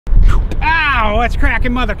Pow! What's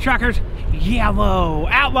cracking, mother truckers? Yellow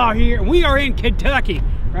Outlaw here. We are in Kentucky.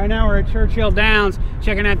 Right now we're at Churchill Downs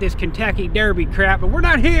checking out this Kentucky Derby crap, but we're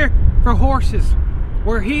not here for horses.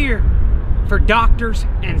 We're here for doctors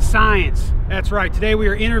and science. That's right. Today we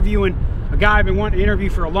are interviewing a guy I've been wanting to interview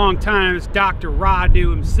for a long time. It's Dr. Rodu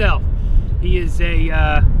himself. He is a,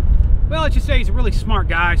 well, let's just say he's a really smart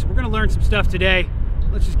guy, so we're going to learn some stuff today.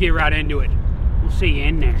 Let's just get right into it. We'll see you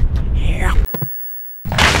in there. Yeah.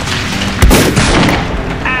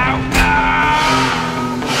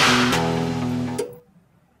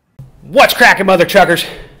 What's cracking, mother truckers?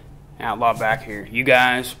 Outlaw back here. You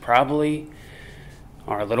guys probably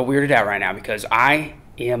are a little weirded out right now because I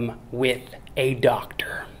am with a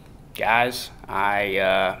doctor. Guys,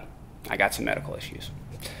 I got some medical issues.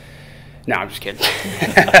 No, I'm just kidding.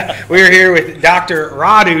 We're here with Dr.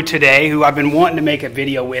 Rodu today, who I've been wanting to make a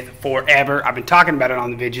video with forever. I've been talking about it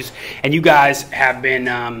on the videos, and you guys have been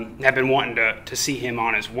wanting to see him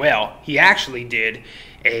on as well. He actually did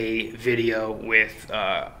a video with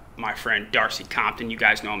my friend Darcy Compton. You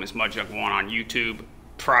guys know him as Mudjug1 on YouTube,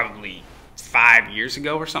 probably 5 years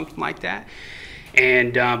ago or something like that.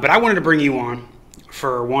 And but I wanted to bring you on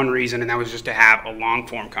for one reason, and that was just to have a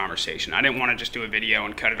long-form conversation. I didn't want to just do a video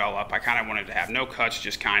and cut it all up. I kind of wanted to have no cuts,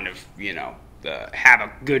 just kind of, you know, have a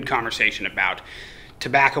good conversation about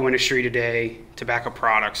tobacco industry today, tobacco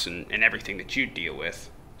products, and everything that you deal with.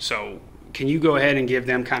 So can you go ahead and give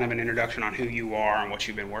them kind of an introduction on who you are and what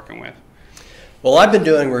you've been working with? Well, I've been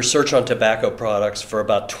doing research on tobacco products for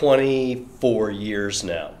about 24 years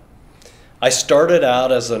now. I started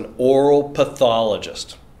out as an oral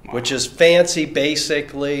pathologist, which is fancy.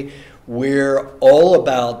 Basically, we're all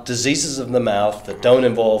about diseases of the mouth that don't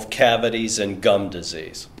involve cavities and gum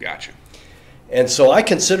disease. Gotcha. And so I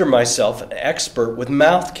consider myself an expert with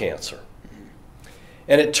mouth cancer.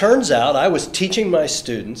 And it turns out I was teaching my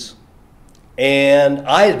students, and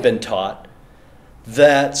I had been taught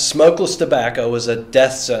that smokeless tobacco was a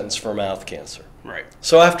death sentence for mouth cancer. Right.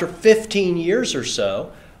 So after 15 years or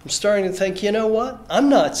so, I'm starting to think, you know what? I'm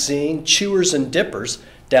not seeing chewers and dippers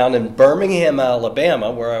down in Birmingham,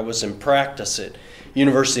 Alabama, where I was in practice at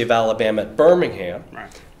University of Alabama at Birmingham.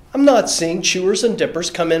 Right. I'm not seeing chewers and dippers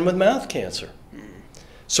come in with mouth cancer.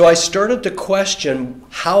 So I started to question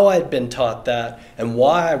how I'd been taught that and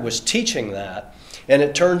why I was teaching that, and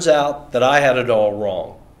it turns out that I had it all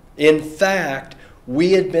wrong. In fact,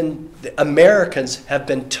 Americans have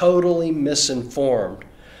been totally misinformed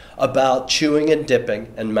about chewing and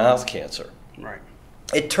dipping and mouth cancer. Right.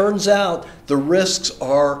 It turns out the risks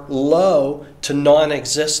are low to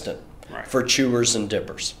non-existent for chewers and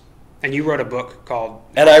dippers. And you wrote a book called...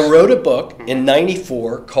 And I wrote a book in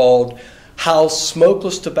 '94 called How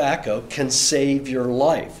Smokeless Tobacco Can Save Your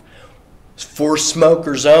Life, for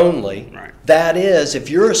smokers only. Right. That is, if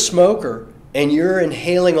you're a smoker and you're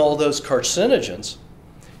inhaling all those carcinogens,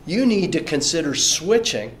 you need to consider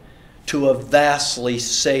switching to a vastly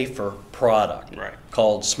safer product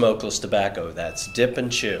called smokeless tobacco. That's dip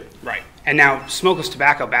and chew. Right. And now smokeless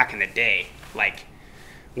tobacco back in the day, like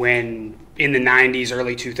when in the 90s,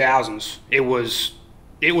 early 2000s, it was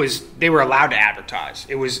they were allowed to advertise.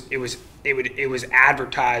 It was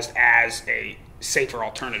advertised as a safer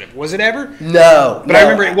alternative. Was it ever? No. But I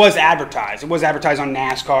remember it was advertised. It was advertised on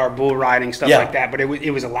NASCAR, bull riding, stuff like that, but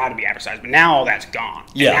it was allowed to be advertised. But now all that's gone.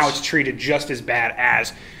 And now it's treated just as bad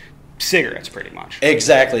as cigarettes, pretty much.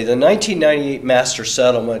 Exactly. The 1998 Master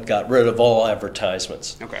Settlement got rid of all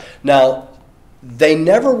advertisements. Okay. Now, they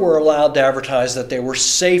never were allowed to advertise that they were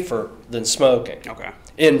safer than smoking. Okay.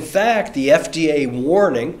 In fact, the FDA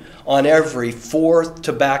warning on every fourth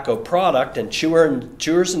tobacco product, and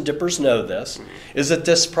chewers and dippers know this, is that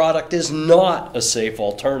this product is not a safe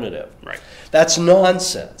alternative. Right. That's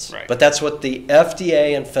nonsense. Right. But that's what the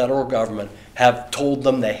FDA and federal government have told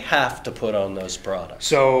them they have to put on those products.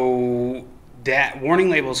 So that warning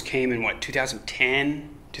labels came in what, 2010,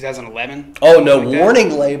 2011? Oh no, like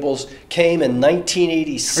warning labels came in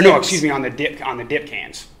 1986. Or no, excuse me, on the dip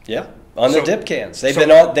cans. Yeah, on the dip cans. They've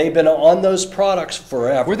been on those products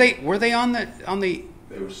forever. Were they on the?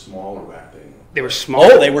 They were smaller back then. They were smaller.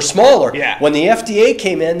 Oh, they were smaller. Yeah. When the FDA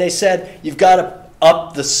came in, they said you've got to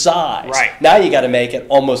up the size. Right. Now you got to make it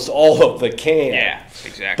almost all of the can. Yeah,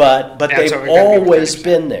 exactly. But they've always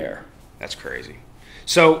been there. That's crazy.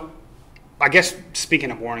 So, I guess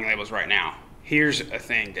speaking of warning labels right now, here's a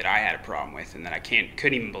thing that I had a problem with and that I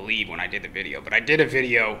couldn't even believe when I did the video. But I did a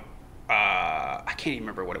video. I can't even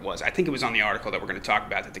remember what it was. I think it was on the article that we're going to talk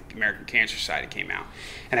about that the American Cancer Society came out.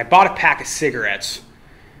 And I bought a pack of cigarettes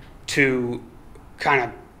to kind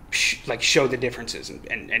of like show the differences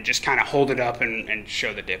and just kind of hold it up and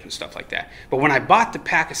show the dip and stuff like that. But when I bought the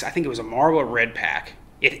pack, I think it was a Marlboro Red pack,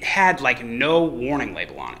 it had like no warning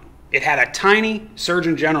label on it. It had a tiny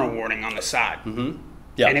Surgeon General warning on the side.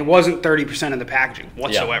 Yeah. And it wasn't 30% of the packaging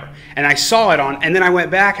whatsoever. Yeah. And I saw it on, and then I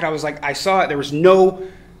went back and I was like, I saw it, there was no,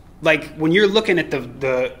 like when you're looking at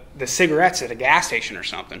the cigarettes at a gas station or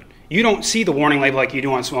something, you don't see the warning label like you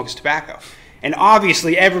do on smokeless tobacco. And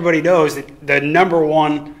obviously everybody knows that the number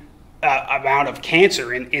one amount of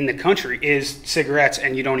cancer in the country is cigarettes,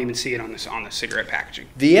 and you don't even see it on the cigarette packaging.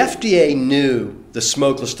 The FDA knew the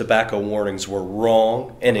smokeless tobacco warnings were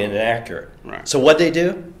wrong and inaccurate. Right. So what they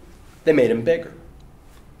do? They made them bigger.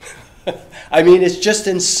 I mean, it's just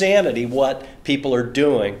insanity what people are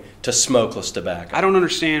doing to smokeless tobacco. I don't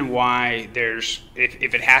understand why there's,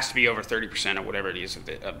 if it has to be over 30% or whatever it is of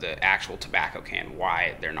the actual tobacco can,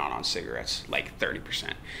 why they're not on cigarettes like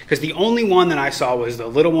 30%. Because the only one that I saw was the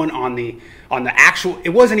little one on the actual, it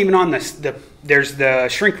wasn't even on there's the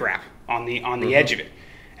shrink wrap on the edge of it.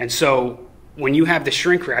 And so when you have the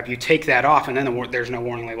shrink wrap, you take that off and then there's no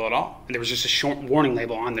warning label at all. And there was just a short warning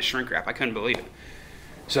label on the shrink wrap. I couldn't believe it.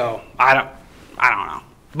 So I don't know.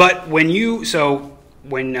 But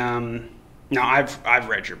now I've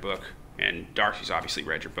read your book, and Darcy's obviously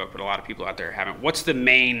read your book, but a lot of people out there haven't. What's the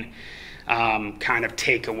main kind of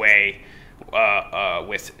takeaway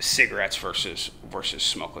with cigarettes versus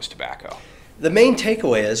smokeless tobacco? The main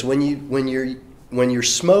takeaway is when you're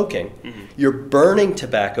smoking, you're burning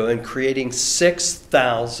tobacco and creating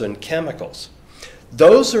 6,000 chemicals.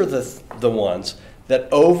 Those are the ones that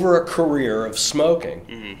over a career of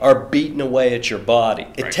smoking are beaten away at your body.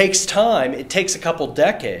 It takes time. It takes a couple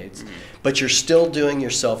decades, but you're still doing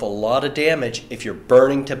yourself a lot of damage if you're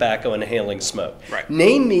burning tobacco and inhaling smoke. Right.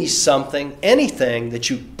 Name me anything that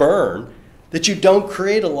you burn that you don't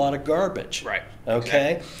create a lot of garbage. Right.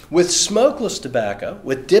 Okay? Exactly. With smokeless tobacco,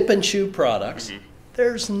 with dip and chew products,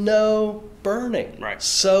 there's no burning. Right.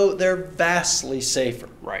 So they're vastly safer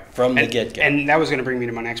from the get-go. And that was going to bring me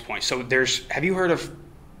to my next point. So have you heard of,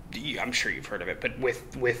 I'm sure you've heard of it, but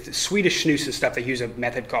with Swedish snus and stuff, they use a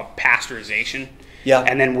method called pasteurization. Yeah.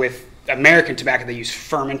 And then with American tobacco, they use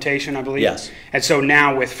fermentation, I believe. Yes. And so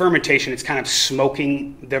now with fermentation, it's kind of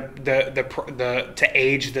smoking to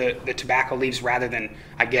age the tobacco leaves rather than,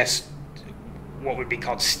 I guess, what would be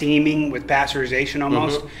called steaming with pasteurization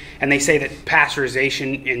almost. And they say that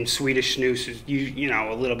pasteurization in Swedish snus is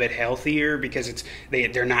a little bit healthier because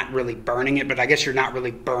they're not really burning it, but I guess you're not really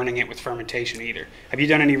burning it with fermentation either. Have you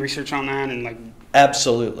done any research on that? And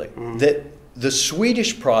Absolutely. The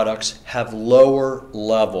Swedish products have lower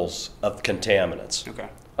levels of contaminants.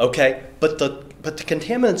 Okay, but the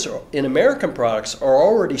contaminants in American products are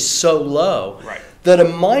already so low that a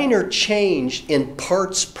minor change in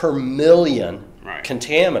parts per million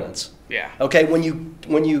contaminants. Yeah. Okay, when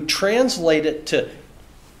you translate it to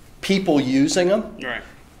people using them,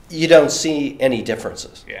 you don't see any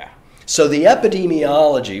differences. Yeah. So the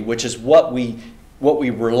epidemiology, which is what we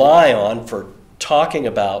rely on for talking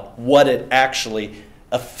about what it actually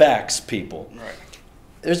affects people,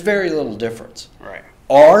 there's very little difference.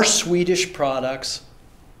 Are Swedish products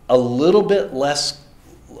a little bit lower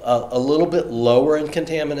in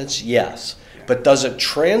contaminants? Yes. But does it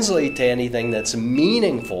translate to anything that's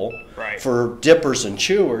meaningful for dippers and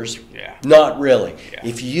chewers? Not really.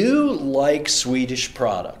 If you like Swedish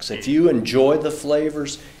products, if you enjoy the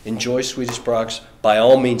flavors, enjoy Swedish products, by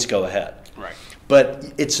all means go ahead.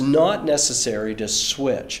 But it's not necessary to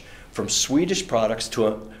switch from Swedish products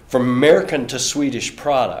from American to Swedish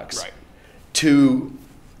products to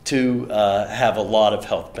have a lot of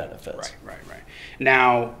health benefits. Right.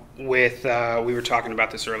 Now, we were talking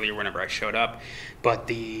about this earlier whenever I showed up, but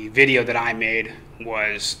the video that I made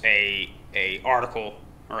was a article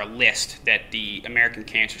or a list that the American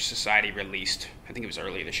Cancer Society released. I think it was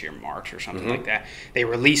earlier this year, March or something like that. They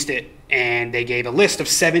released it, and they gave a list of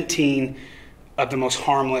 17 of the most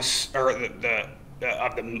harmless, or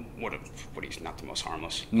not the most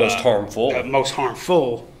harmless, most harmful, the most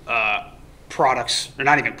harmful products, or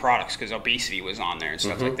not even products, because obesity was on there and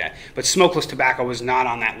stuff like that. But smokeless tobacco was not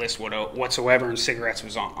on that list whatsoever, and cigarettes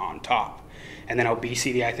was on top. And then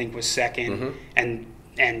obesity, I think, was second, and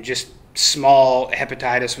just small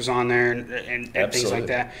hepatitis was on there, and things like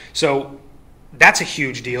that. So that's a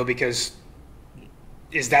huge deal, because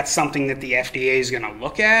is that something that the FDA is going to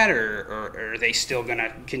look at, or are they still going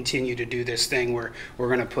to continue to do this thing where we're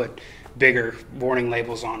going to put bigger warning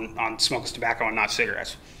labels on smokeless tobacco and not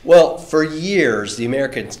cigarettes? Well, for years, the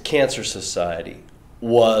American Cancer Society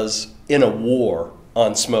was in a war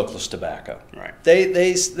on smokeless tobacco.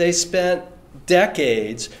 They spent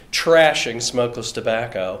decades trashing smokeless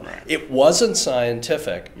tobacco. Right. It wasn't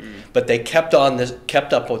scientific, but they kept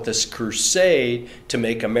up with this crusade to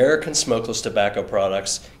make American smokeless tobacco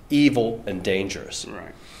products evil and dangerous.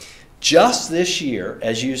 Right. Just this year,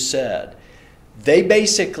 as you said, they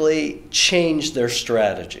basically changed their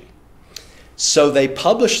strategy. So they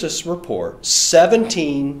published this report,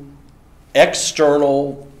 17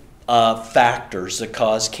 external factors that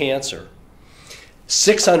cause cancer,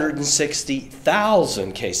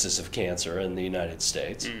 660,000 cases of cancer in the United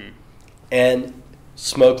States, and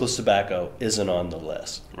smokeless tobacco isn't on the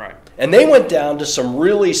list. Right. And they went down to some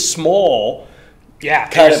really small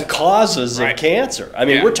kind of causes of cancer. I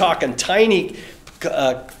mean, we're talking tiny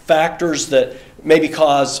factors that maybe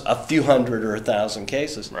cause a few hundred or 1,000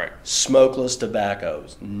 cases. Right. Smokeless tobacco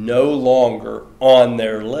is no longer on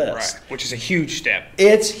their list. Right. Which is a huge step.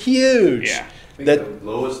 It's huge. Yeah. I think the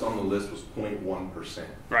lowest on the list was 0.1%.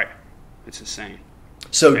 Right. It's insane.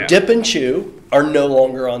 So dip and chew are no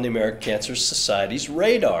longer on the American Cancer Society's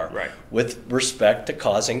radar with respect to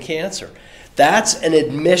causing cancer. That's an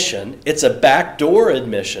admission. It's a backdoor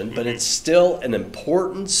admission, but it's still an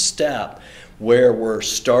important step where we're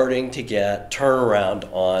starting to get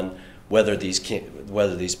turnaround on whether these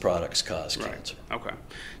products cause cancer. Okay.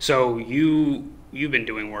 So you've been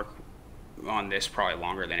doing work on this probably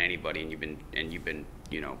longer than anybody, and you've been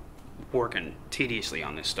working tediously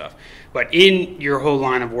on this stuff. But in your whole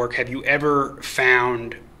line of work, have you ever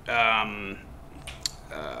found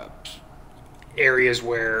areas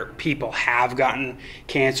where people have gotten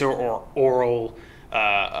cancer or oral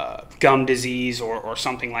gum disease or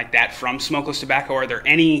something like that from smokeless tobacco?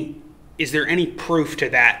 Is there any proof to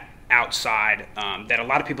that outside that a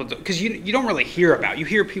lot of people do? Because you don't really hear about. You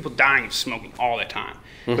hear people dying of smoking all the time,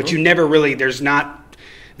 but you never really, you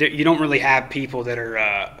don't really have people that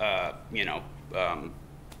are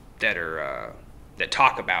that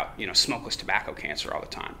talk about smokeless tobacco cancer all the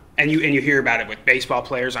time, and you hear about it with baseball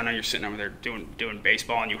players. I know you're sitting over there doing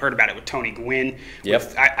baseball, and you heard about it with Tony Gwynn. Yep.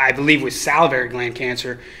 With, I believe with salivary gland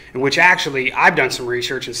cancer, in which actually I've done some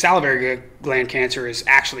research, and salivary gland cancer is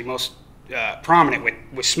actually most prominent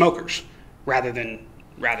with smokers rather than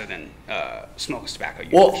smokeless tobacco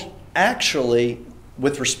users. Well, actually,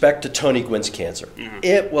 with respect to Tony Gwynn's cancer,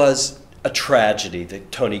 it was a tragedy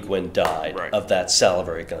that Tony Gwynn died of that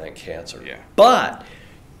salivary gland cancer. Yeah. But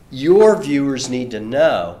your viewers need to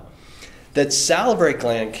know that salivary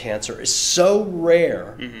gland cancer is so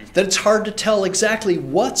rare that it's hard to tell exactly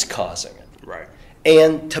what's causing it. Right.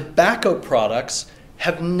 And tobacco products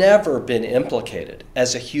have never been implicated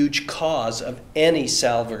as a huge cause of any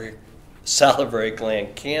salivary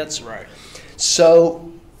gland cancer. Right.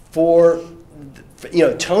 So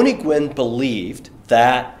Tony Gwynn believed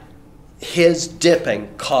that his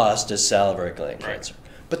dipping caused his salivary gland cancer.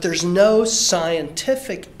 But there's no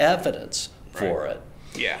scientific evidence for it.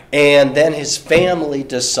 Yeah. And then his family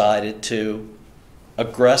decided to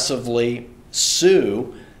aggressively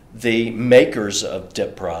sue the makers of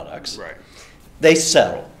dip products. Right. They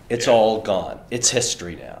settled. It's all gone. It's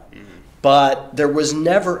history now. But there was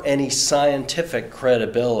never any scientific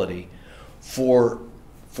credibility for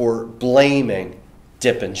blaming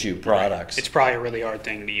dip and chew products. It's probably a really hard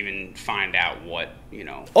thing to even find out what.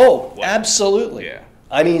 Absolutely. Yeah.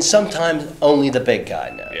 I mean, sometimes only the big guy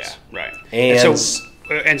knows. Yeah. Right.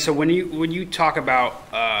 And so when you talk about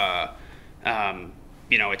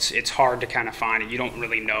it's hard to kind of find it. You don't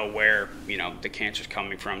really know where the cancer's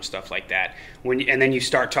coming from, stuff like that. And then you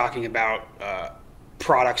start talking about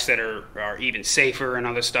products that are even safer and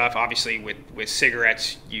other stuff. Obviously, with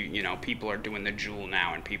cigarettes, people are doing the Juul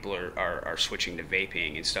now, and people are switching to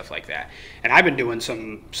vaping and stuff like that. And I've been doing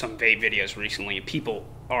some vape videos recently, and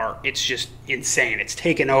it's just insane. It's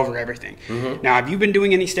taken over everything. Now, have you been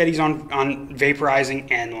doing any studies on vaporizing,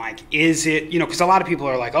 and is it, because a lot of people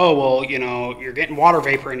are like, oh, well, you're getting water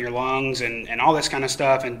vapor in your lungs and all this kind of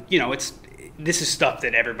stuff, and this is stuff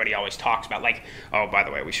that everybody always talks about. Oh, by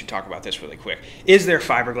the way, we should talk about this really quick. Is there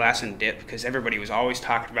fiberglass in dip? Because everybody was always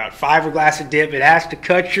talking about fiberglass in dip. It has to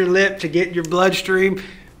cut your lip to get your bloodstream.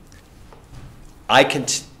 I can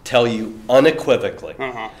tell you unequivocally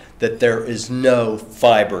that there is no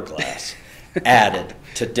fiberglass added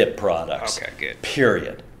to dip products. Okay, good.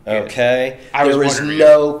 Period. Good. Okay? There is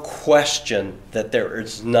no question that there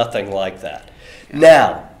is nothing like that. Yeah.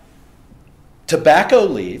 Now, tobacco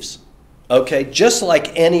leaves, okay, just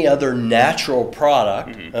like any other natural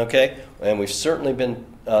product, okay, and we've certainly been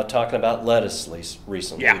talking about lettuce leaves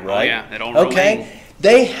recently, right? Oh, yeah, that old romaine.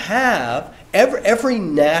 They have, every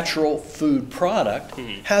natural food product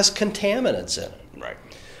has contaminants in it. Right.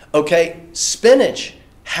 Okay, spinach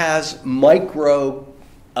has micro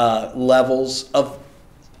levels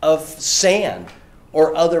of sand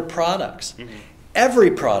or other products. Mm-hmm.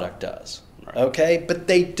 Every product does, right. Okay? But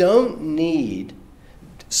they don't need,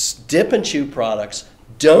 dip and chew products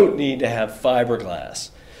don't need to have fiberglass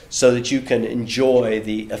so that you can enjoy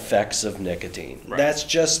the effects of nicotine. Right. That's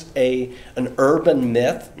just an urban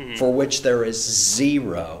myth mm-hmm. for which there is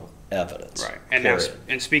zero evidence. Right. And now,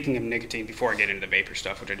 and speaking of nicotine, before I get into the vapor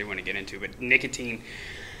stuff, which I do want to get into, but nicotine,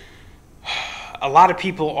 a lot of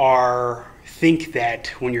people think that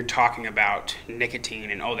when you're talking about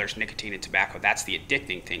nicotine and, there's nicotine in tobacco, that's the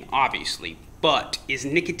addicting thing, obviously. But is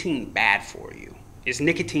nicotine bad for you? Is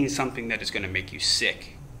nicotine something that is going to make you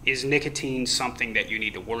sick? Is nicotine something that you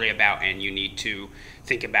need to worry about and you need to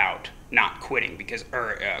think about not quitting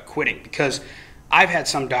quitting? Because I've had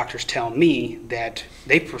some doctors tell me that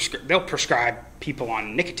they'll prescribe people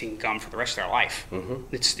on nicotine gum for the rest of their life.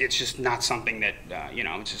 Mm-hmm. It's just not something that,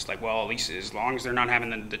 it's just like, well, at least as long as they're not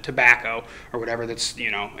having the tobacco or whatever that's,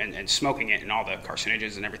 and smoking it and all the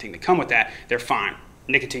carcinogens and everything that come with that, they're fine.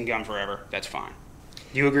 Nicotine gum forever, that's fine.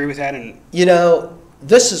 Do you agree with that? And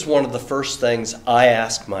this is one of the first things I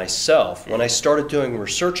asked myself when I started doing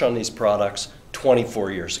research on these products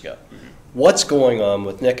 24 years ago. Mm-hmm. What's going on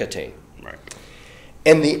with nicotine? Right.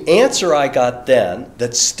 And the answer I got then,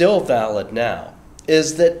 that's still valid now,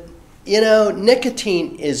 is that,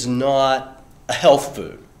 nicotine is not a health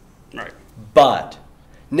food. Right. But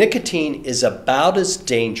nicotine is about as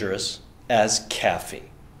dangerous as caffeine.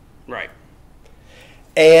 Right.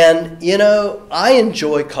 And, I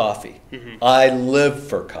enjoy coffee. Mm-hmm. I live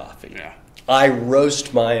for coffee. Yeah. I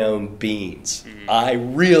roast my own beans. Mm-hmm. I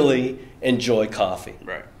really enjoy coffee.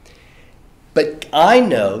 Right. But I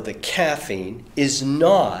know that caffeine is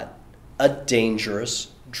not a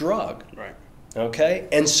dangerous drug. Right. Okay?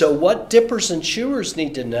 And so what dippers and chewers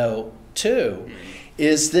need to know, too, mm-hmm.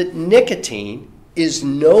 is that nicotine is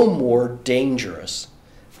no more dangerous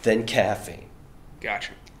than caffeine.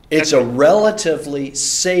 Gotcha. It's a relatively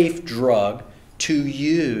safe drug to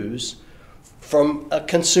use from a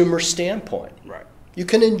consumer standpoint. Right. You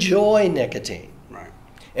can enjoy nicotine. Right.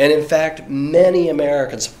 And in fact, many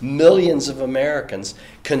Americans, millions of Americans,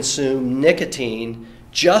 consume nicotine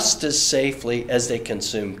just as safely as they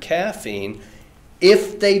consume caffeine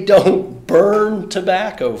if they don't burn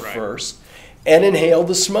tobacco right. first and inhale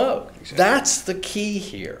the smoke. Exactly. That's the key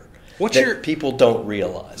here. People don't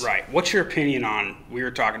realize. Right. What's your opinion on, we were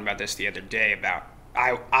talking about this the other day about,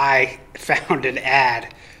 I found an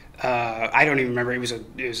ad, I don't even remember, it was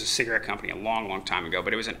a cigarette company a long, long time ago,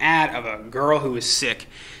 but it was an ad of a girl who was sick,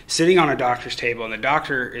 sitting on a doctor's table, and the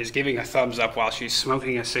doctor is giving a thumbs up while she's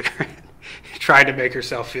smoking a cigarette, trying to make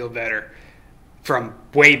herself feel better, from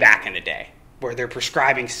way back in the day, where they're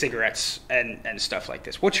prescribing cigarettes and stuff like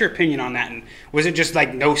this. What's your opinion on that? And was it just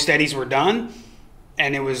like no studies were done?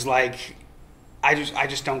 And it was like, I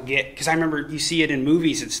just don't get, because I remember you see it in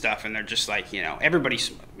movies and stuff, and they're just like, everybody,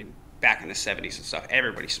 back in the 70s and stuff,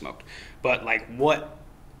 everybody smoked. But like, what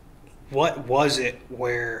was it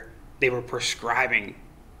where they were prescribing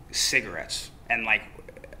cigarettes? And like,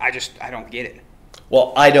 I don't get it.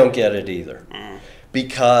 Well, I don't get it either. Mm.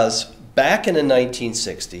 Because back in the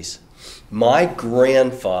 1960s, my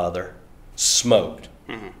grandfather smoked.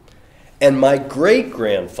 Mm-hmm. And my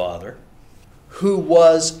great-grandfather, who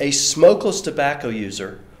was a smokeless tobacco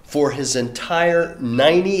user for his entire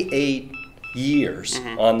 98 years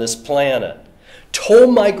mm-hmm. on this planet,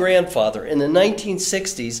 told my grandfather in the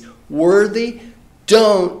 1960s, Worthy,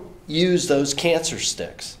 don't use those cancer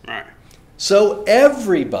sticks. Right. So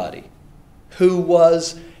everybody who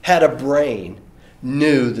had a brain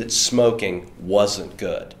knew that smoking wasn't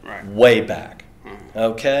good. Right. Way back. Mm-hmm.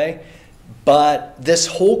 Okay? But this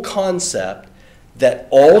whole concept that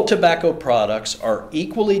all tobacco products are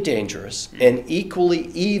equally dangerous and equally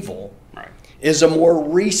evil right. is a more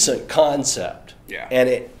recent concept. Yeah. And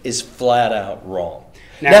it is flat out wrong.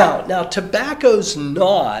 Now tobacco's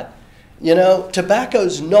not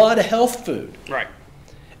a health food. Right.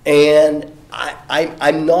 And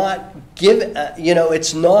I'm not giving,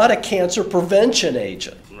 it's not a cancer prevention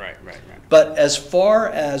agent. Right. But as far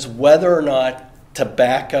as whether or not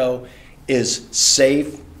tobacco is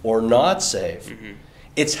safe or not safe, mm-hmm.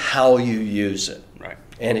 it's how you use it. Right.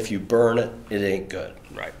 And if you burn it, it ain't good.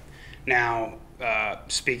 Right. Now,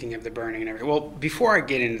 speaking of the burning and everything, well, before I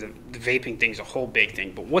get into the vaping thing's a whole big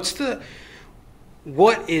thing, but what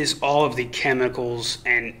is all of the chemicals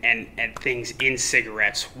and things in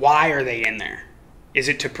cigarettes? Why are they in there? Is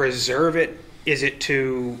it to preserve it? Is it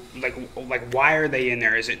to, like why are they in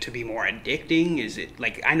there? Is it to be more addicting? Is it,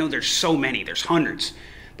 I know there's so many, there's hundreds.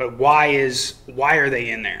 But why are they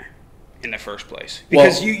in there? in the first place?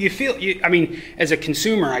 Because Well- you feel, I mean, as a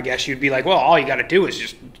consumer, I guess you'd be like, well, all you got to do is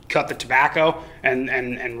just cut the tobacco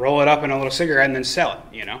and roll it up in a little cigarette and then sell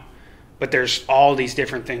it, you know? But there's all these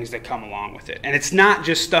different things that come along with it. And it's not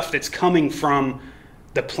just stuff that's coming from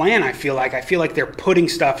the plant, I feel like they're putting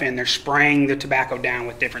stuff in, they're spraying the tobacco down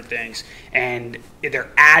with different things, and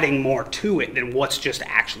they're adding more to it than what's just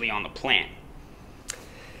actually on the plant.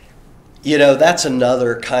 You know, that's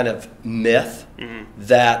another kind of myth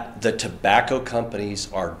that the tobacco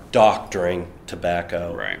companies are doctoring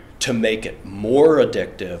tobacco Right. to make it more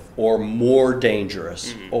addictive or more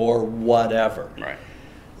dangerous or whatever. Right.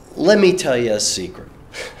 Let me tell you a secret.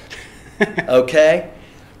 Okay?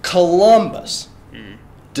 Columbus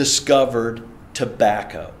discovered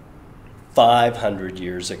tobacco 500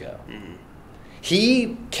 years ago.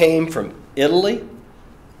 He came from Italy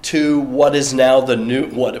to what is now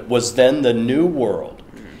what was then the New World,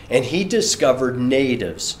 and he discovered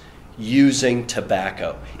natives using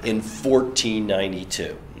tobacco in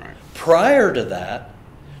 1492. Right. Prior to that,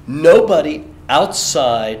 nobody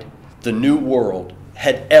outside the New World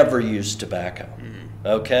had ever used tobacco.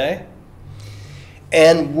 Okay?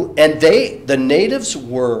 And the natives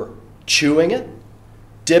were chewing it,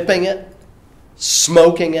 dipping it,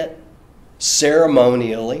 smoking it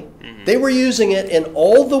ceremonially. They were using it in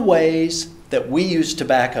all the ways that we use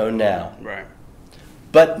tobacco now. Right.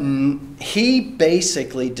 But he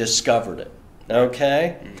basically discovered it.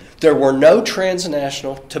 Okay? There were no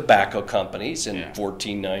transnational tobacco companies in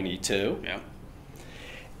 1492. Yeah.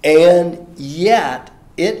 And yet,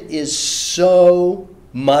 it is so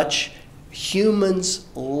much, humans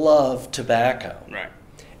love tobacco. Right.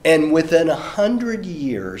 And within 100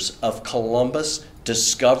 years of Columbus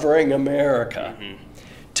discovering America,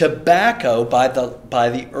 tobacco by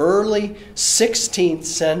the early 16th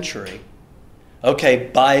century,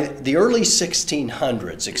 by the early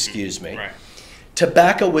 1600s, excuse me, Right.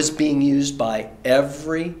 tobacco was being used by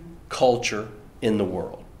every culture in the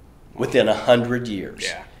world within 100 years.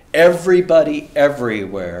 Yeah. Everybody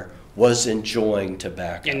everywhere was enjoying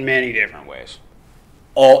tobacco. In many different ways.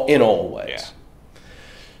 In all ways. Yeah.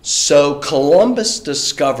 So Columbus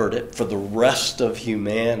discovered it for the rest of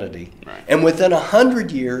humanity. Right. And within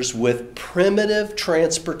 100 years, with primitive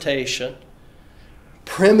transportation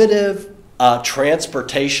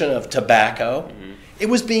of tobacco, it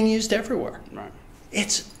was being used everywhere. Right.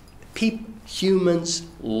 Humans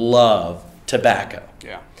love tobacco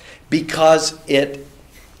Yeah. because it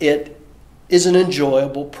is an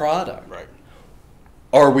enjoyable product. Right.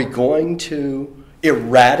 Are we going to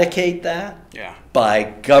eradicate that Yeah. by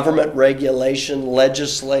government regulation,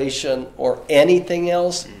 legislation, or anything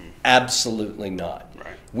else? Absolutely not. Right.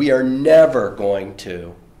 We are never going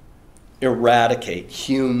to eradicate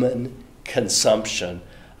human consumption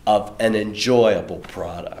of an enjoyable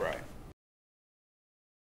product. Right.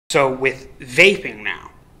 So with vaping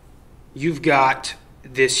now, you've got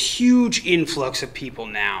this huge influx of people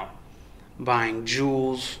now buying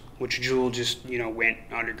Juuls, which Juul just, went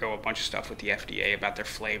undergo a bunch of stuff with the FDA about their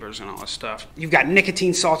flavors and all this stuff. You've got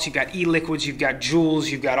nicotine salts, you've got e-liquids, you've got Juuls,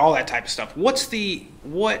 you've got all that type of stuff. What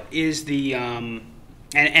is the,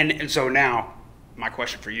 and so now my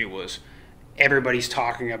question for you was, everybody's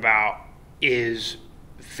talking about, is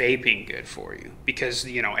vaping good for you? Because,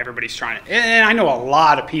 everybody's trying to, and I know a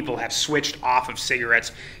lot of people have switched off of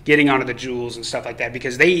cigarettes, getting onto the Juuls and stuff like that,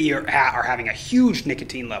 because they are having a huge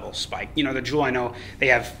nicotine level spike. The Juul, I know they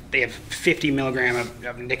have 50 milligram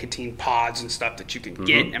of nicotine pods and stuff that you can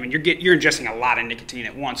get. I mean, you're ingesting a lot of nicotine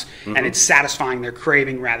at once, and it's satisfying their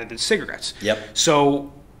craving rather than cigarettes. Yep.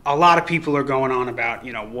 So a lot of people are going on about,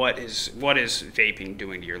 what is vaping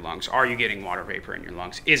doing to your lungs? Are you getting water vapor in your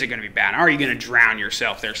lungs? Is it going to be bad? Are you going to drown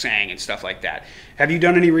yourself, they're saying, and stuff like that. Have you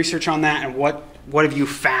done any research on that, and what have you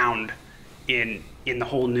found in the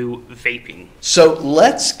whole new vaping? So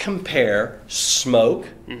let's compare smoke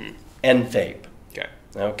and vape. Okay.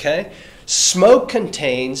 Okay? Smoke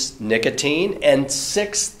contains nicotine and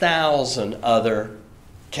 6,000 other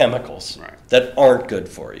chemicals that aren't good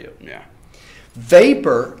for you. Yeah.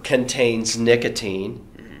 Vapor contains nicotine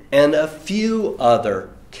and a few other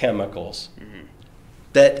chemicals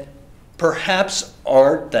that perhaps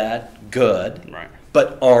aren't that good,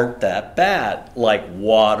 but aren't that bad, like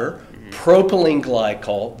water, propylene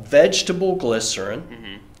glycol, vegetable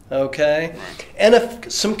glycerin, okay, and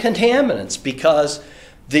some contaminants, because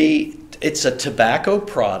it's a tobacco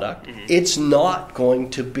product. It's not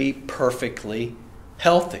going to be perfectly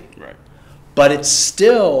healthy, but it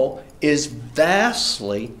still is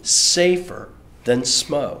vastly safer than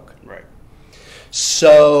smoke. Right.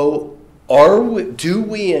 So do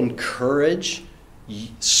we encourage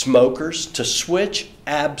smokers to switch?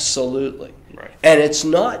 Absolutely. Right. And it's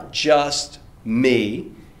not just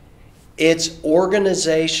me. It's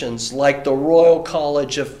organizations like the Royal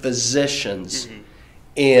College of Physicians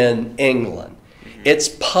in England. It's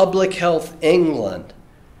Public Health England.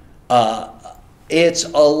 It's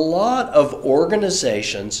a lot of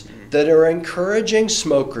organizations that are encouraging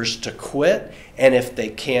smokers to quit, and if they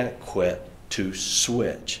can't quit, to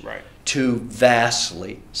switch to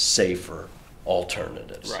vastly safer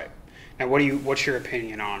alternatives. Right. Now, what's your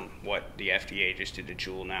opinion on what the FDA just did to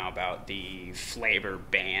Juul now about the flavor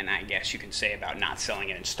ban, I guess you can say, about not selling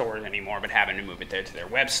it in stores anymore, but having to move it there to their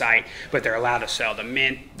website, but they're allowed to sell the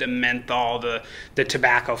mint, the menthol, the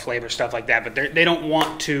tobacco flavor, stuff like that, but they don't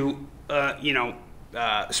want to,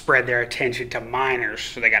 spread their attention to minors,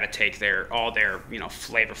 so they got to take all their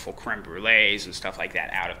flavorful creme brulees and stuff like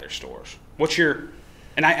that out of their stores. What's your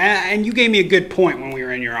and you gave me a good point when we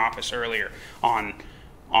were in your office earlier on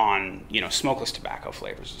smokeless tobacco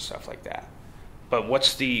flavors and stuff like that. But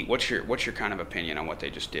what's your kind of opinion on what they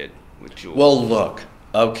just did with Juul? Well, look,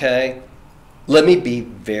 okay, let me be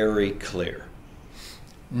very clear.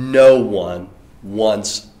 No one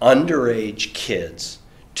wants underage kids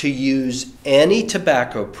to use any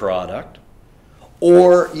tobacco product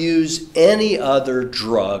or use any other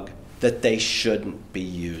drug that they shouldn't be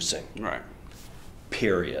using. Right.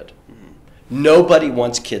 Period. Nobody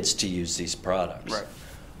wants kids to use these products. Right.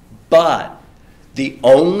 But the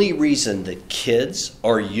only reason that kids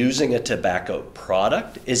are using a tobacco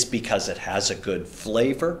product is because it has a good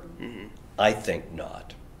flavor? I think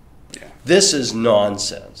not. Yeah. This is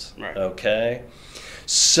nonsense. Right. Okay?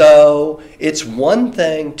 So it's one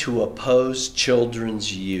thing to oppose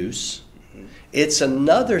children's use. It's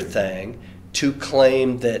another thing to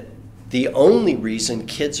claim that the only reason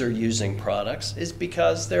kids are using products is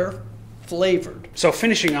because they're flavored. So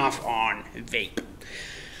finishing off on vape,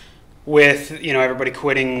 with everybody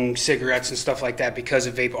quitting cigarettes and stuff like that because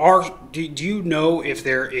of vape, do you know if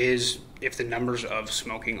the numbers of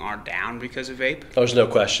smoking are down because of vape? There's no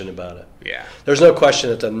question about it. Yeah. There's no question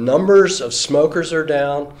that the numbers of smokers are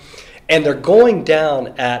down, and they're going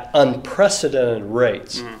down at unprecedented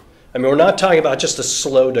rates. I mean, we're not talking about just a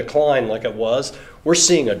slow decline like it was. We're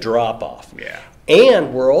seeing a drop-off. Yeah.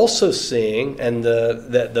 And we're also seeing, and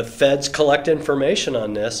the feds collect information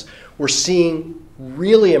on this, we're seeing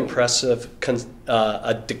really impressive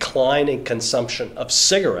a decline in consumption of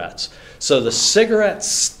cigarettes. So the cigarette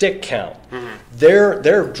stick count,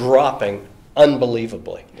 they're dropping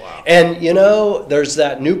unbelievably. Wow. And there's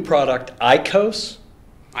that new product, IQOS,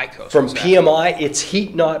 from PMI. It's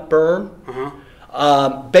heat not burn.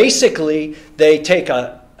 Basically, they take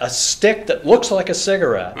a stick that looks like a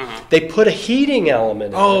cigarette. They put a heating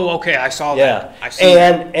element in it. Oh, okay, I saw that.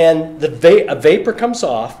 And a vapor comes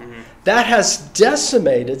off. That has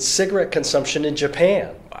decimated cigarette consumption in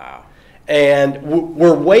Japan. Wow. And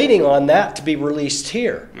we're waiting on that to be released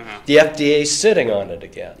here. The FDA is sitting on it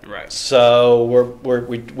again. Right. So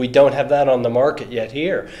we don't have that on the market yet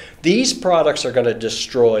here. These products are going to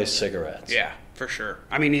destroy cigarettes. Yeah, for sure.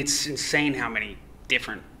 I mean, it's insane how many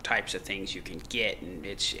different types of things you can get, and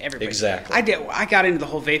it's everybody. Exactly. I got into the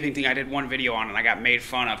whole vaping thing. I did one video on it, and I got made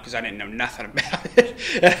fun of because I didn't know nothing about it.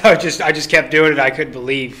 And I just kept doing it. I couldn't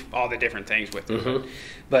believe all the different things with it.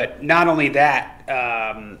 But not only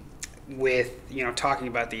that, with talking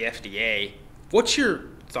about the FDA, what's your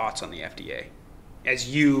thoughts on the FDA? As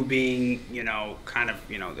you being,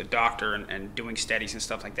 the doctor and doing studies and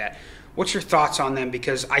stuff like that, what's your thoughts on them?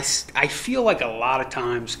 Because I feel like a lot of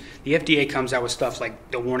times the FDA comes out with stuff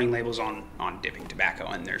like the warning labels on dipping tobacco,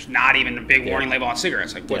 and there's not even a big warning label on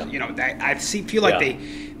cigarettes. Like, feel like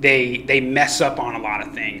they mess up on a lot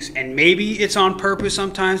of things, and maybe it's on purpose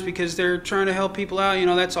sometimes because they're trying to help people out.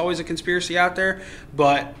 That's always a conspiracy out there.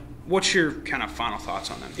 But what's your kind of final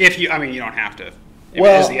thoughts on them? You don't have to. It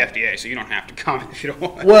is the FDA, so you don't have to comment if you don't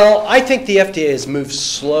want. Well, I think the FDA has moved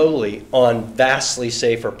slowly on vastly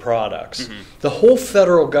safer products. The whole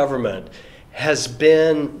federal government has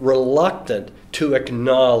been reluctant to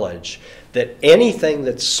acknowledge that anything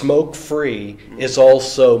that's smoke-free is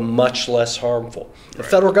also much less harmful. The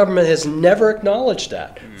federal government has never acknowledged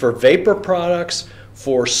that. For vapor products,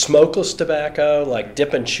 for smokeless tobacco, like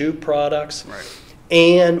dip and chew products.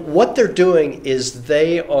 And what they're doing is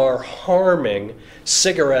they are harming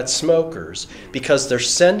cigarette smokers because they're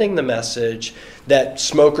sending the message that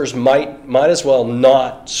smokers might as well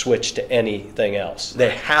not switch to anything else.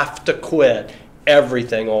 They have to quit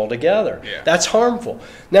everything altogether. That's harmful.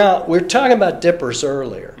 Now, we were talking about dippers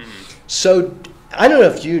earlier. So I don't know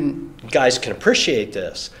if you guys can appreciate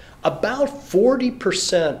this. About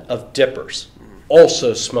 40% of dippers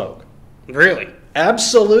also smoke. Really?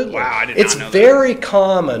 Absolutely. Wow, I did it's not know very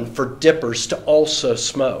common for dippers to also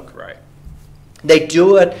smoke. Right. They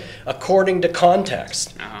do it according to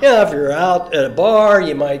context. Uh-huh. If you're out at a bar,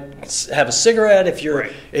 you might have a cigarette. If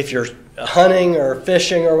you're hunting or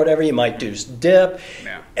fishing or whatever, you might do dip.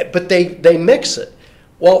 Yeah. But they mix it.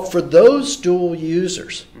 Well, for those dual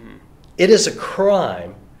users, it is a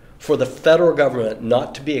crime for the federal government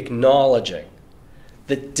not to be acknowledging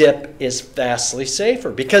that dip is vastly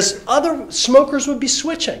safer, because other smokers would be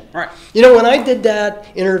switching. Right. When I did that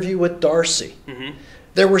interview with Darcy,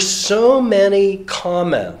 there were so many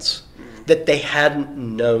comments that they hadn't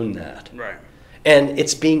known that. Right. And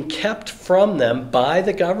it's being kept from them by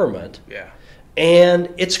the government. Yeah.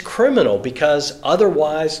 And it's criminal, because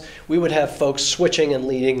otherwise we would have folks switching and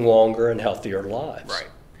leading longer and healthier lives. Right.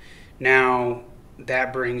 Now,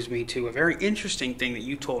 that brings me to a very interesting thing that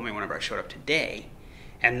you told me whenever I showed up today,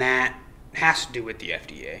 and that has to do with the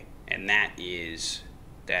FDA, and that is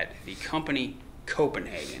that the company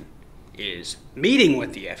Copenhagen is meeting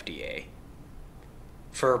with the FDA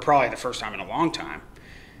for probably the first time in a long time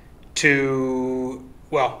to,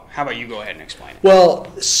 well, how about you go ahead and explain it? Well,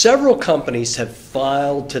 several companies have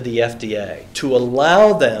filed to the FDA to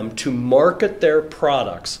allow them to market their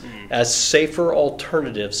products as safer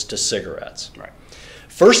alternatives to cigarettes. Right.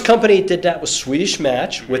 First company did that was Swedish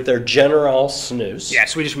Match with their General snus. Yeah,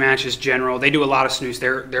 Swedish Match is General. They do a lot of snus.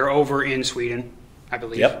 They're over in Sweden, I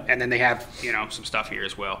believe. Yep. And then they have, some stuff here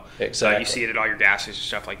as well. Exactly. You see it at all your gas stations and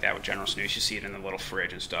stuff like that with General Snus. You see it in the little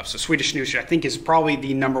fridge and stuff. So Swedish Snus, I think, is probably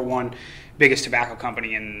the number one biggest tobacco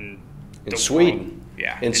company in Sweden. World.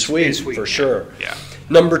 Yeah. In Sweden, for sure. Yeah.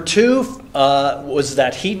 Number two was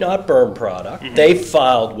that Heat Not Burn product. They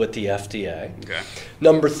filed with the FDA. Okay.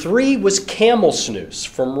 Number three was Camel Snus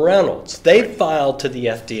from Reynolds. They filed to the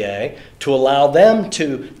FDA to allow them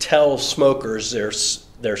to tell smokers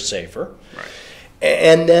they're safer. Right.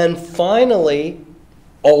 And then finally,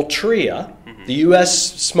 Altria, the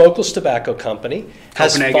U.S. smokeless tobacco company,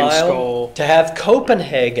 has filed Skull. to have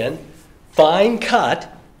Copenhagen fine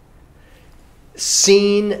cut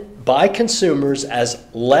seen by consumers as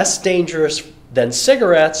less dangerous than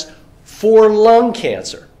cigarettes for lung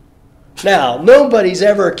cancer. Now, nobody's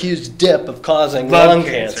ever accused dip of causing lung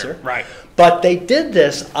cancer. Right. But they did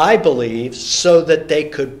this, I believe, so that they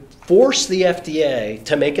could force the FDA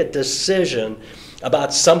to make a decision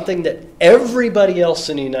about something that everybody else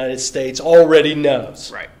in the United States already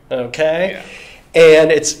knows. Right. Okay? Yeah.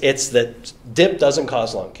 And it's that dip doesn't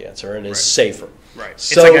cause lung cancer and is safer. Right.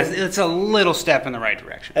 So, it's a little step in the right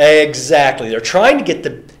direction. Exactly. They're trying to get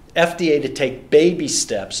the FDA to take baby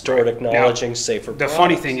steps toward acknowledging safer products. The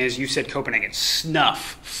funny thing is, you said Copenhagen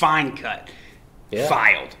snuff, fine cut,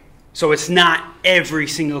 filed. So it's not every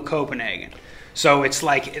single Copenhagen. So it's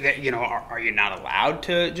like, are you not allowed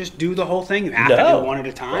to just do the whole thing? You have to do it one at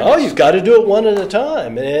a time? Oh, you've got to do it one at a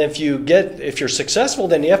time. And if you're successful,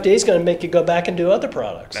 then the FDA is going to make you go back and do other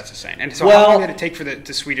products. That's insane. And so how long did it take for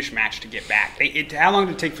the Swedish Match to get back? How long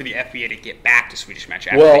did it take for the FDA to get back to Swedish Match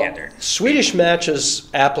after they had their... Swedish Match's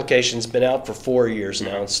application's been out for 4 years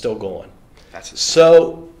now and still going. That's insane.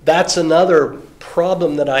 So that's another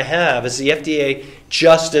problem that I have, is the FDA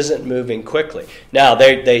just isn't moving quickly. Now,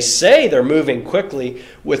 they say they're moving quickly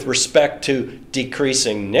with respect to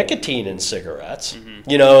decreasing nicotine in cigarettes.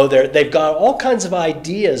 They've got all kinds of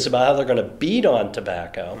ideas about how they're going to beat on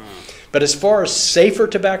tobacco. But as far as safer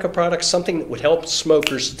tobacco products, something that would help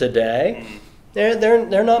smokers today,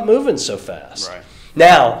 they're not moving so fast. Right.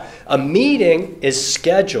 Now, a meeting is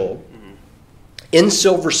scheduled in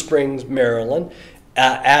Silver Springs, Maryland,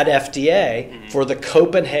 at FDA for the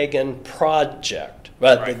Copenhagen project,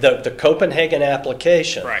 the Copenhagen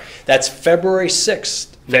application. Right. That's February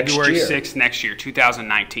 6th next year. February 6th next year,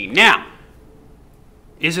 2019. Now,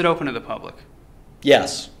 is it open to the public?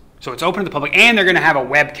 Yes. So it's open to the public, and they're going to have a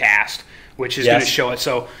webcast, which is Yes. going to show it.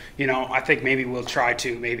 So, I think maybe we'll try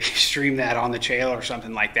to maybe stream that on the channel or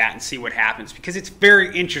something like that and see what happens, because it's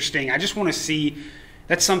very interesting. I just want to see,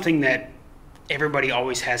 that's something that everybody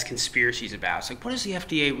always has conspiracies about. It's like, what does the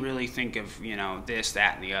FDA really think of, this,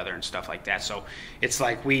 that, and the other and stuff like that? So it's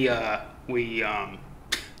like go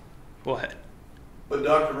ahead. But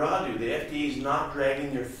Dr. Rodu, the FDA is not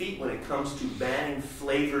dragging their feet when it comes to banning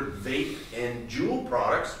flavored vape and Juul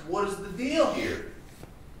products. What is the deal here?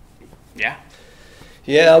 Yeah.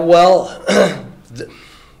 Yeah, well,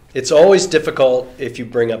 it's always difficult if you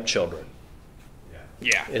bring up children.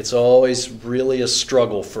 Yeah. It's always really a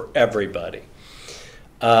struggle for everybody.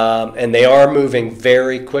 And they are moving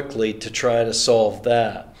very quickly to try to solve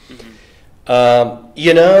that.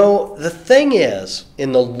 The thing is,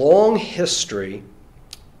 in the long history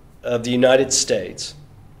of the United States,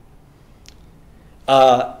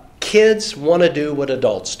 Kids want to do what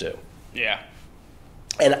adults do. Yeah.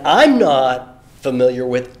 And I'm not familiar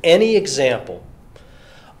with any example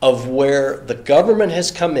of where the government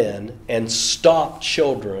has come in and stopped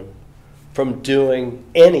children from doing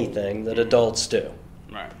anything that adults do.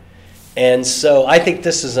 Right. And so I think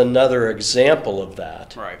this is another example of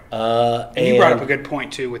that. Right. And you brought up a good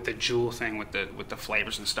point too with the Juul thing, with the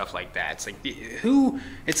flavors and stuff like that.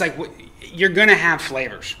 It's like you're gonna have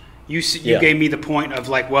flavors. You gave me the point of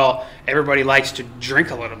like, well, everybody likes to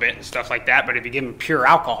drink a little bit and stuff like that, but if you give them pure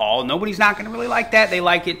alcohol, nobody's not going to really like that. They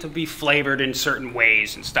like it to be flavored in certain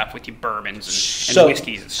ways and stuff with your bourbons and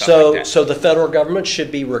whiskeys and stuff like that. So the federal government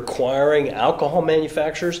should be requiring alcohol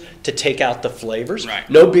manufacturers to take out the flavors. Right.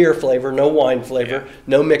 No beer flavor, no wine flavor,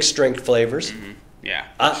 no mixed drink flavors. Mm-hmm. Yeah.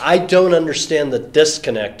 I don't understand the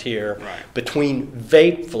disconnect here between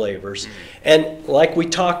vape flavors. Mm-hmm. And like we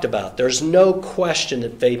talked about, there's no question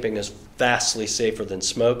that vaping is vastly safer than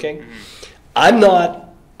smoking. Mm-hmm.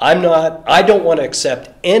 I don't want to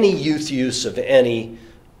accept any youth use of any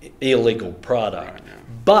illegal product.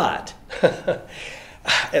 But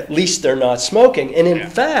at least they're not smoking. And in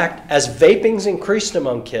fact, as vaping's increased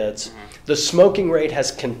among kids, the smoking rate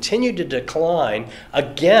has continued to decline,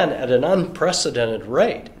 again, at an unprecedented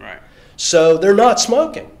rate. Right. So they're not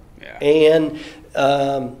smoking. Yeah. And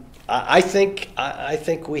I think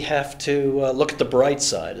we have to look at the bright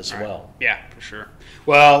side as well. Yeah, for sure.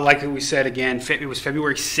 Well, like we said again, it was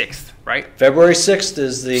February 6th, right? February 6th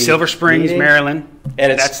is the Silver Springs, meeting, Maryland.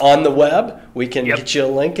 And it's on the web. We can get you a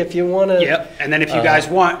link if you want to. Yep. And then if you guys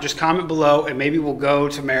want, just comment below, and maybe we'll go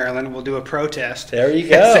to Maryland and we'll do a protest. There you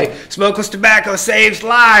go. Say, smokeless tobacco saves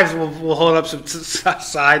lives. We'll hold up some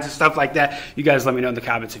signs and stuff like that. You guys let me know in the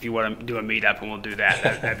comments if you want to do a meetup, and we'll do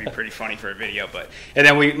that. That'd be pretty funny for a video. And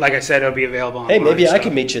then like I said, it'll be available online. Hey, maybe I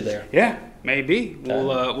can meet you there. Yeah, maybe.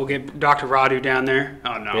 We'll get Dr. Rodu down there.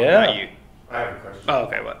 Oh, no, not you. I have a question. Oh,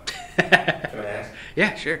 okay, what? Can I ask?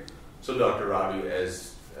 Yeah, sure. So, Dr. Rodu,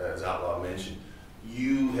 as Outlaw mentioned,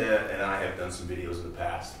 you have, and I have done some videos in the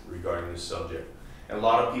past regarding this subject. And a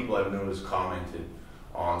lot of people I've noticed commented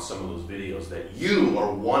on some of those videos that you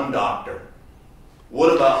are one doctor.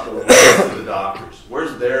 What about the rest of the doctors?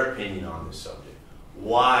 Where's their opinion on this subject?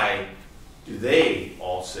 Why do they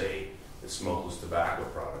all say that smokeless tobacco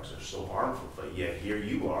products are so harmful, but yet here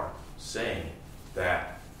you are saying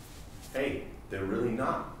that, hey, they're really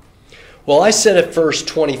not? Well, I said it first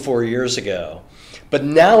 24 years ago, but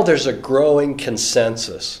now there's a growing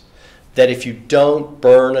consensus that if you don't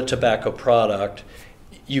burn a tobacco product,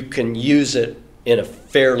 you can use it in a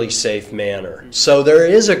fairly safe manner. So there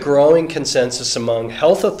is a growing consensus among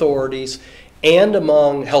health authorities and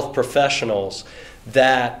among health professionals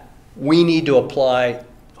that we need to apply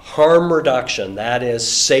harm reduction, that is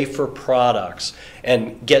safer products,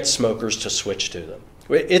 and get smokers to switch to them.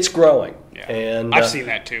 It's growing. Yeah. And I've seen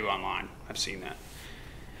that too online. I've seen that.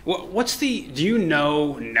 Do you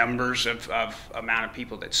know numbers of amount of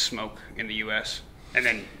people that smoke in the U.S. and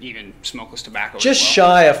then even smokeless tobacco? Just as well?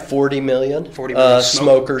 shy of 40 million, 40 million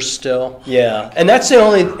smokers still. Yeah, and that's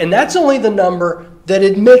only the number that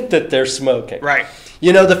admit that they're smoking. Right.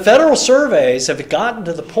 You know, the federal surveys have gotten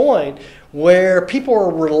to the point where people are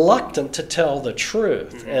reluctant to tell the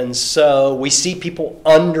truth. Mm-hmm. And so we see people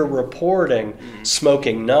underreporting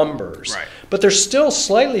smoking numbers. Right. But there's still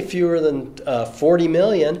slightly fewer than 40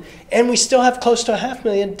 million, and we still have close to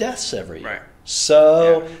 500,000 deaths every year. Right.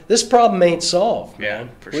 So this problem ain't solved, man.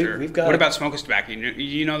 Yeah, for sure. We've got what about smokeless tobacco?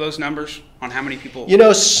 You know those numbers on how many people? You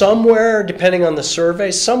know, somewhere, depending on the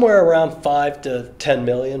survey, somewhere around 5 to 10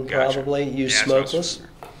 million probably use smokeless.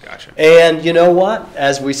 Gotcha. And you know what?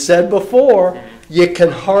 As we said before, you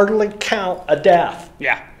can hardly count a death.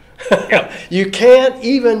 Yeah. Yep. You can't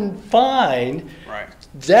even find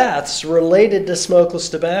deaths related to smokeless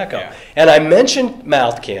tobacco. Yeah. And I mentioned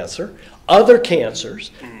mouth cancer, other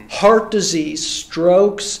cancers, heart disease,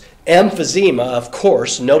 strokes, emphysema. Of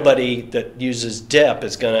course, nobody that uses dip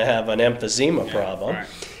is going to have an emphysema problem.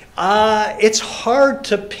 Right. It's hard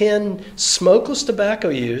to pin smokeless tobacco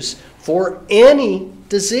use for any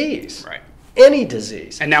disease. Right. Any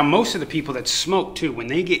disease. And now most of the people that smoke too, when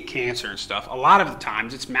they get cancer and stuff, a lot of the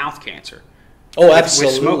times it's mouth cancer. Oh,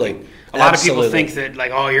 absolutely. With smoking. A lot of people think that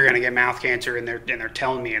like, oh, you're going to get mouth cancer, and they're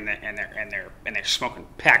telling me, and they're smoking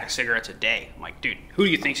a pack of cigarettes a day. I'm like, dude, who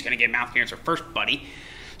do you think's going to get mouth cancer first, buddy?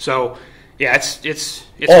 So, yeah, it's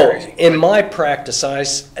crazy. In my practice,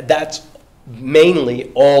 that's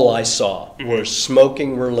mainly all I saw were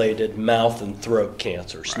smoking-related mouth and throat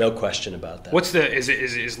cancers. Right. No question about that.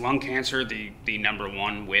 Is lung cancer the number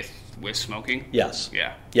one with smoking? Yes.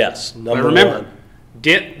 Yeah. Yes. But remember,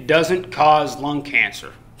 dip doesn't cause lung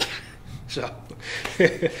cancer. So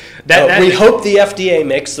We hope the FDA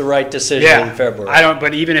makes the right decision in February.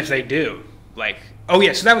 But even if they do, like, so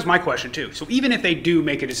that was my question too. So even if they do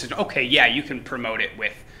make a decision, okay, yeah, you can promote it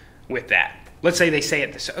with that. Let's say they say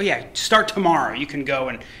it start tomorrow. You can go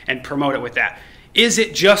and promote it with that. Is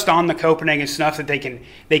it just on the Copenhagen snuff that they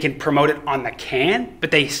can promote it on the can,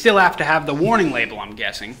 but they still have to have the warning label, I'm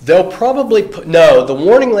guessing? They'll probably no, the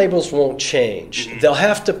warning labels won't change. Mm-hmm. They'll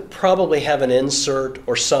have to probably have an insert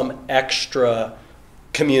or some extra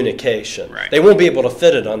communication. Right. They won't be able to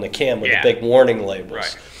fit it on the can with the big warning labels.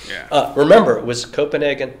 Right. Yeah. Remember, it was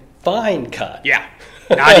Copenhagen fine cut. Yeah.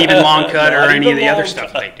 Not even long cut or any of the other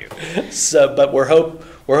stuff they do. So, but we're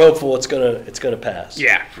hopeful it's gonna pass.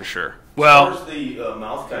 Yeah, for sure. Well, as far as the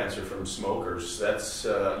mouth cancer from smokers, that's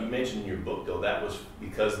you mentioned in your book, though, that was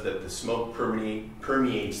because the smoke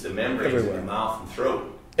permeates the membranes in the mouth and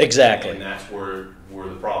throat. Exactly. And that's where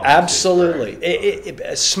the problem Absolutely. is.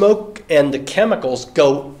 Right? Smoke and the chemicals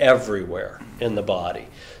go everywhere in the body.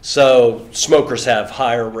 So smokers have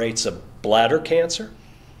higher rates of bladder cancer,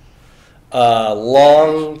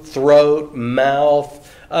 lung, throat, mouth.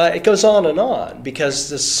 It goes on because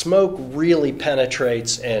the smoke really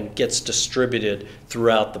penetrates and gets distributed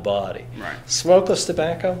throughout the body. Right. Smokeless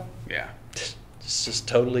tobacco? Yeah. It's just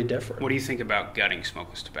totally different. What do you think about gutting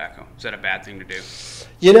smokeless tobacco? Is that a bad thing to do?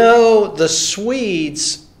 You know, the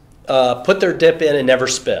Swedes put their dip in and never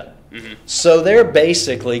spit. Mm-hmm. So they're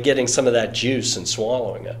basically getting some of that juice and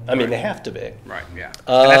swallowing it. I mean, they have to be. Right, yeah.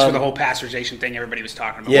 And that's where the whole pasteurization thing everybody was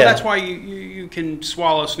talking about. Yeah. Well, that's why you can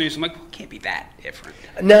swallow snus. I'm like, well, it can't be that different.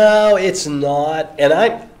 No, it's not. And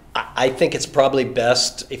I think it's probably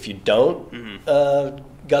best if you don't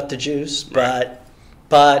gut the juice. Right.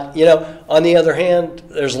 But, you know, on the other hand,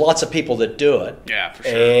 there's lots of people that do it. Yeah, for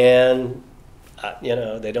sure. And, you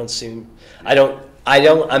know, they don't seem...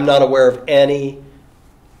 I'm not aware of any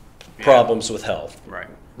problems with health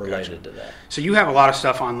related to that. So you have a lot of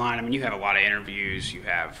stuff online. I mean, you have a lot of interviews. You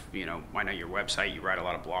have, I know your website. You write a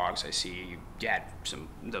lot of blogs. I see you had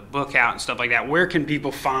the book out and stuff like that. Where can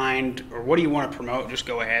people find, or what do you want to promote? Just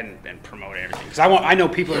go ahead and promote everything. Because I know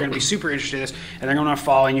people are going to be super interested in this, and they're going to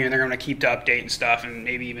follow you, and they're going to keep to update and stuff, and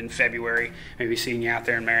maybe even February, maybe seeing you out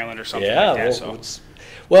there in Maryland or something like that.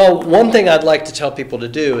 Well, one thing I'd like to tell people to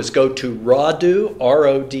do is go to Rodu,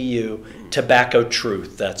 R-O-D-U, Tobacco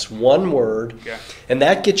Truth. That's one word. Yeah. And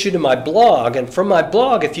that gets you to my blog. And from my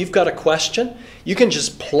blog, if you've got a question, you can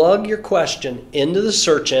just plug your question into the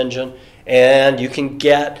search engine and you can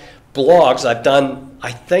get blogs. I've done,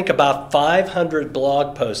 I think, about 500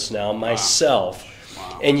 blog posts now myself.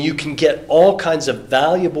 Wow. And you can get all kinds of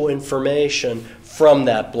valuable information from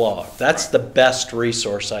that blog. That's the best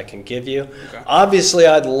resource I can give you. Okay. Obviously,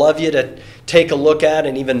 I'd love you to take a look at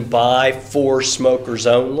and even buy For Smokers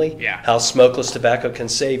Only, How Smokeless Tobacco Can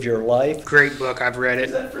Save Your Life. Great book. I've read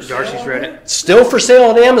it. Darcy's read it. Still for sale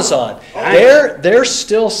on Amazon. They're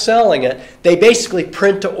still selling it. They basically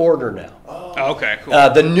print to order now. Oh, okay, cool.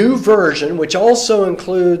 The new version, which also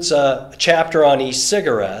includes a chapter on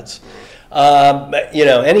e-cigarettes,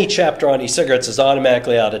 any chapter on e-cigarettes is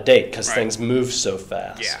automatically out of date because things move so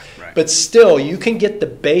fast. Yeah, right. But still, you can get the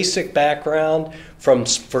basic background for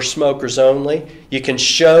smokers only. You can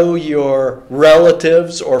show your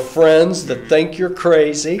relatives or friends that think you're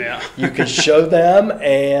crazy. Yeah. You can show them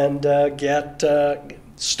and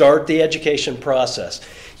start the education process.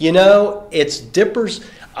 It's dippers.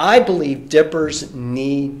 I believe dippers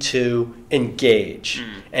need to engage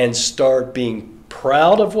and start being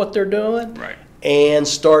proud of what they're doing and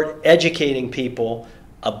start educating people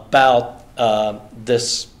about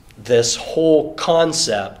this whole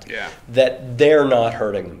concept that they're not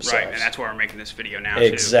hurting themselves. Right, and that's why we're making this video now,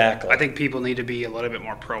 exactly. too. I think people need to be a little bit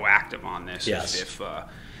more proactive on this. Yes.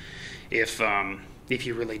 If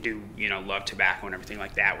you really do, love tobacco and everything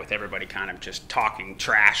like that, with everybody kind of just talking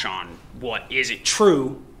trash on what isn't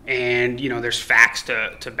true, and there's facts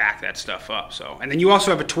to back that stuff up. So, and then you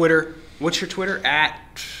also have a Twitter. What's your Twitter? At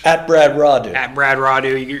Brad Rodu. At Brad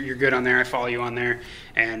Rodu. You're good on there. I follow you on there.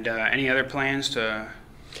 And any other plans to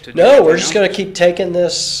No, we're just going to keep taking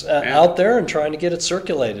this out there and trying to get it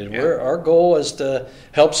circulated. Yeah. Our goal is to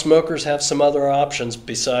help smokers have some other options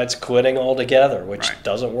besides quitting altogether, which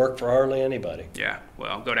doesn't work for hardly anybody. Yeah,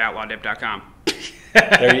 well, go to outlawdip.com.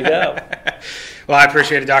 There you go. Well, I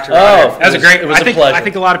appreciate it, Dr. That was a great. It was a pleasure. I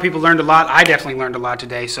think a lot of people learned a lot. I definitely learned a lot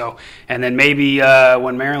today. So, and then maybe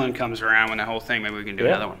when Maryland comes around, when the whole thing, maybe we can do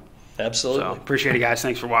another one. Absolutely. So, appreciate it, guys.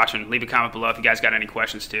 Thanks for watching. Leave a comment below if you guys got any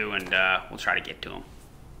questions too, and we'll try to get to them.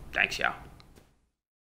 Thanks, y'all.